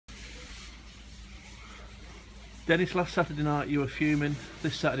Dennis, last Saturday night you were fuming.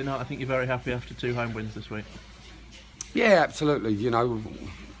 This Saturday night I think you're very happy after 2 home wins this week. Yeah, absolutely. You know,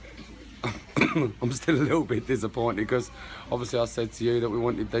 I'm still a little bit disappointed because obviously I said to you that we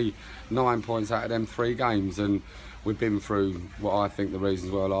wanted the 9 points out of them 3 games, and we've been through what I think the reasons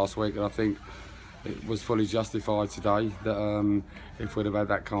were last week, and I think it was fully justified today that if we'd have had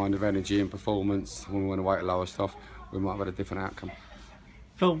that kind of energy and performance when we went away to Lowestoft, we might have had a different outcome.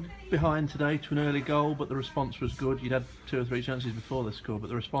 Fell behind today to an early goal, but the response was good. You'd had 2 or 3 chances before the score, but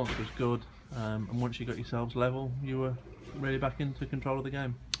the response was good. And once you got yourselves level, you were really back into control of the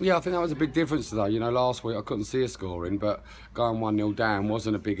game. Yeah, I think that was a big difference today. You know, last week I couldn't see us scoring, but going 1-0 down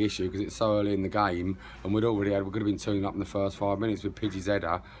wasn't a big issue because it's so early in the game, and we could have been 2-0 up in the first 5 minutes with Pidgey's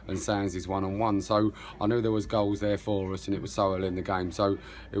header and Sands' 1-on-1. So I knew there was goals there for us, and it was so early in the game. So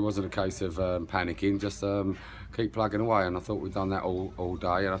it wasn't a case of panicking, just keep plugging away. And I thought we'd done that all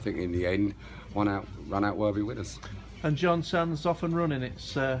day, and I think in the end, run out worthy winners. And John Sands off and running.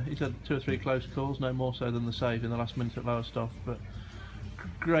 He's had 2 or 3 close calls, no more so than the save in the last minute at Lowestoft, but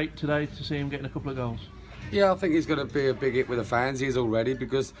great today to see him getting a couple of goals. Yeah, I think he's going to be a big hit with the fans. He is already,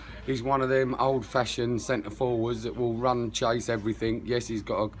 because he's one of them old-fashioned centre forwards that will run, chase everything. Yes, he's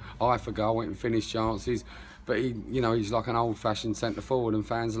got an eye for goal and finish chances, but he's like an old-fashioned centre forward, and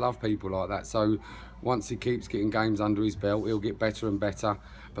fans love people like that. So once he keeps getting games under his belt, he'll get better and better.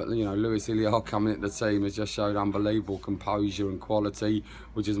 But you know, Lewis Hilliard coming into the team has just showed unbelievable composure and quality,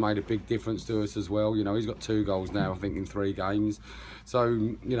 which has made a big difference to us as well. You know, he's got 2 goals now, I think, in 3 games. So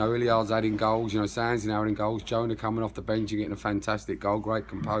you know, Hilliard's adding goals. You know, Sands now adding goals. Jonah coming off the bench and getting a fantastic goal, great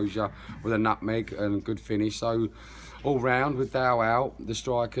composure with a nutmeg and a good finish. So all round, with Dow out, the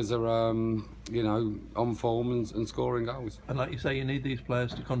strikers are you know, on form and scoring goals. And like you say, you need these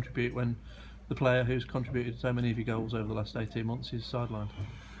players to contribute when the player who's contributed so many of your goals over the last 18 months is sidelined.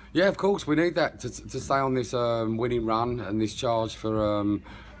 Yeah, of course, we need that to stay on this winning run and this charge for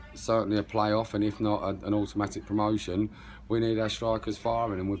certainly a playoff, and if not an automatic promotion. We need our strikers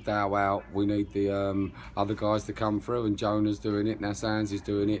firing, and with Dow out, we need the other guys to come through, and Jonah's doing it, now Sands is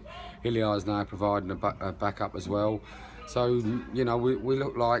doing it, Hilliard's now providing a backup as well. So, you know, we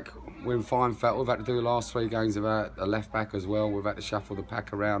look like we're in fine felt. We've had to do the last 3 games without a left back as well. We've had to shuffle the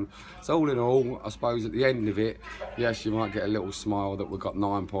pack around. So all in all, I suppose at the end of it, yes, you might get a little smile that we've got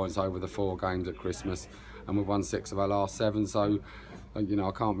 9 points over the 4 games at Christmas, and we've won 6 of our last 7. So, you know,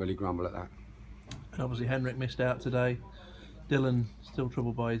 I can't really grumble at that. And obviously Henrik missed out today. Dylan still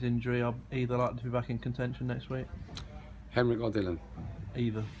troubled by his injury. I'd either like to be back in contention next week. Henrik or Dylan?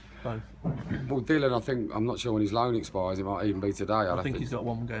 Either. Both. Well, Dylan, I think, I'm not sure when his loan expires, it might even be today. I think he's got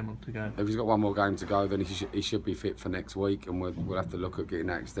 1 game to go. If he's got 1 more game to go, then he should be fit for next week, and we'll have to look at getting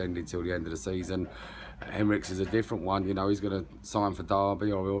that extended till the end of the season. Henrik's is a different one. You know, he's going to sign for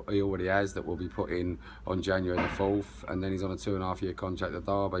Derby, or he already has, that will be put in on January the 4th, and then he's on a 2.5-year contract at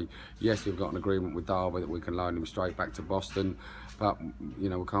Derby. Yes, we've got an agreement with Derby that we can loan him straight back to Boston, but you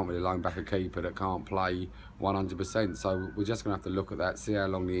know, we can't really loan back a keeper that can't play 100%. So we're just going to have to look at that, see how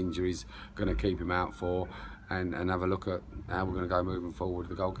long the injury's going to keep him out for, and have a look at how we're going to go moving forward with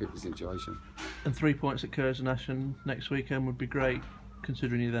the goalkeeper situation. And 3 points at Curzon next weekend would be great,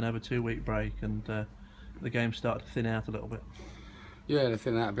 considering you then have a 2-week break and the games start to thin out a little bit. Yeah, they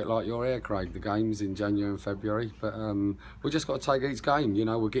thin out a bit like your hair, Craig. The games in January and February, but we've just got to take each game. You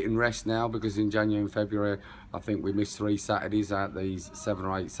know, we're getting rest now because in January and February, I think we missed 3 Saturdays out these 7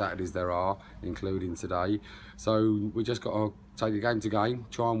 or 8 Saturdays there are, including today. So we just got to take it game to game,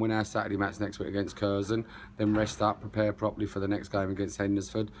 try and win our Saturday match next week against Curzon, then rest up, prepare properly for the next game against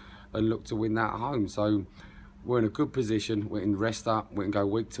Hendersford, and look to win that at home. So we're in a good position. We can rest up, we can go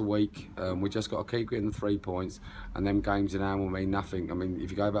week to week. We just got to keep getting the 3 points, and them games in hand will mean nothing. I mean, if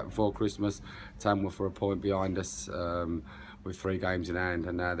you go back before Christmas, Tamworth were a point behind us with 3 games in hand,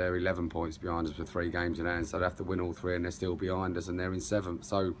 and now they're 11 points behind us with 3 games in hand. So they have to win all 3, and they're still behind us, and they're in 7th.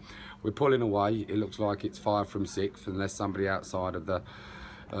 So we're pulling away. It looks like it's 5 from 6, unless somebody outside of the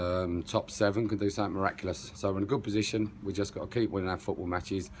top 7 can do something miraculous. So we're in a good position. We just got to keep winning our football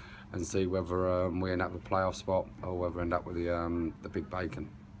matches and see whether we end up with a playoff spot or whether we end up with the big bacon.